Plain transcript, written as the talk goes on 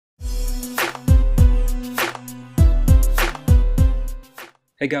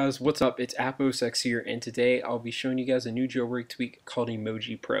Hey guys, what's up? It's AppOSX here, and today I'll be showing you guys a new jailbreak tweak called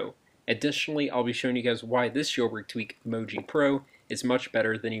EmojiPro. Additionally, I'll be showing you guys why this jailbreak tweak, EmojiPro, is much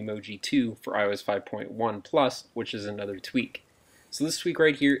better than Emoji 2 for iOS 5.1 Plus, which is another tweak. So this tweak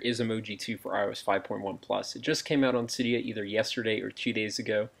right here is Emoji 2 for iOS 5.1 Plus. It just came out on Cydia either yesterday or 2 days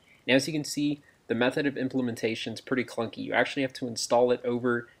ago, and as you can see, the method of implementation is pretty clunky. You actually have to install it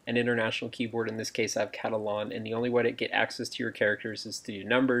over an international keyboard. In this case, I have Catalan, and the only way to get access to your characters is through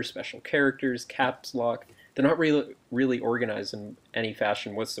numbers, special characters, caps lock. They're not really organized in any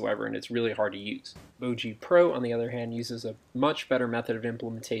fashion whatsoever, and it's really hard to use. EmojiPro, on the other hand, uses a much better method of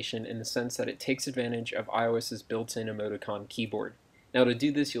implementation in the sense that it takes advantage of iOS's built-in emoticon keyboard. Now, to do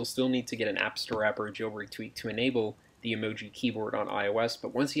this, you'll still need to get an App Store app or a jailbreak tweak to enable the emoji keyboard on iOS,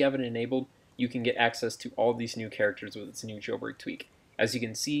 but once you have it enabled, you can get access to all these new characters with its new jailbreak tweak. As you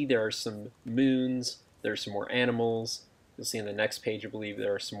can see, there are some moons, there are some more animals. You'll see on the next page, I believe,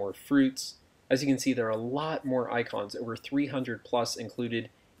 there are some more fruits. As you can see, there are a lot more icons, over 300 plus included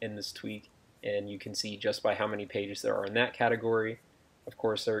in this tweak, and you can see just by how many pages there are in that category. Of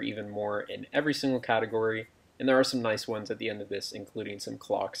course, there are even more in every single category, and there are some nice ones at the end of this, including some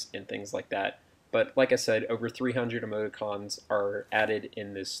clocks and things like that. But like I said, over 300 emoticons are added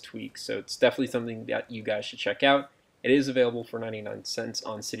in this tweak, so it's definitely something that you guys should check out. It is available for 99 cents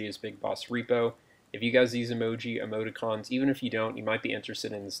on Cydia's BigBoss repo. If you guys use emoticons, even if you don't, you might be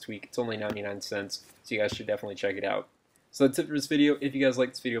interested in this tweak. It's only 99 cents, so you guys should definitely check it out. So that's it for this video. If you guys like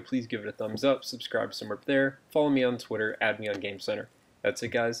this video, please give it a thumbs up, subscribe somewhere up there, follow me on Twitter, add me on Game Center. That's it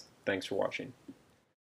guys, thanks for watching.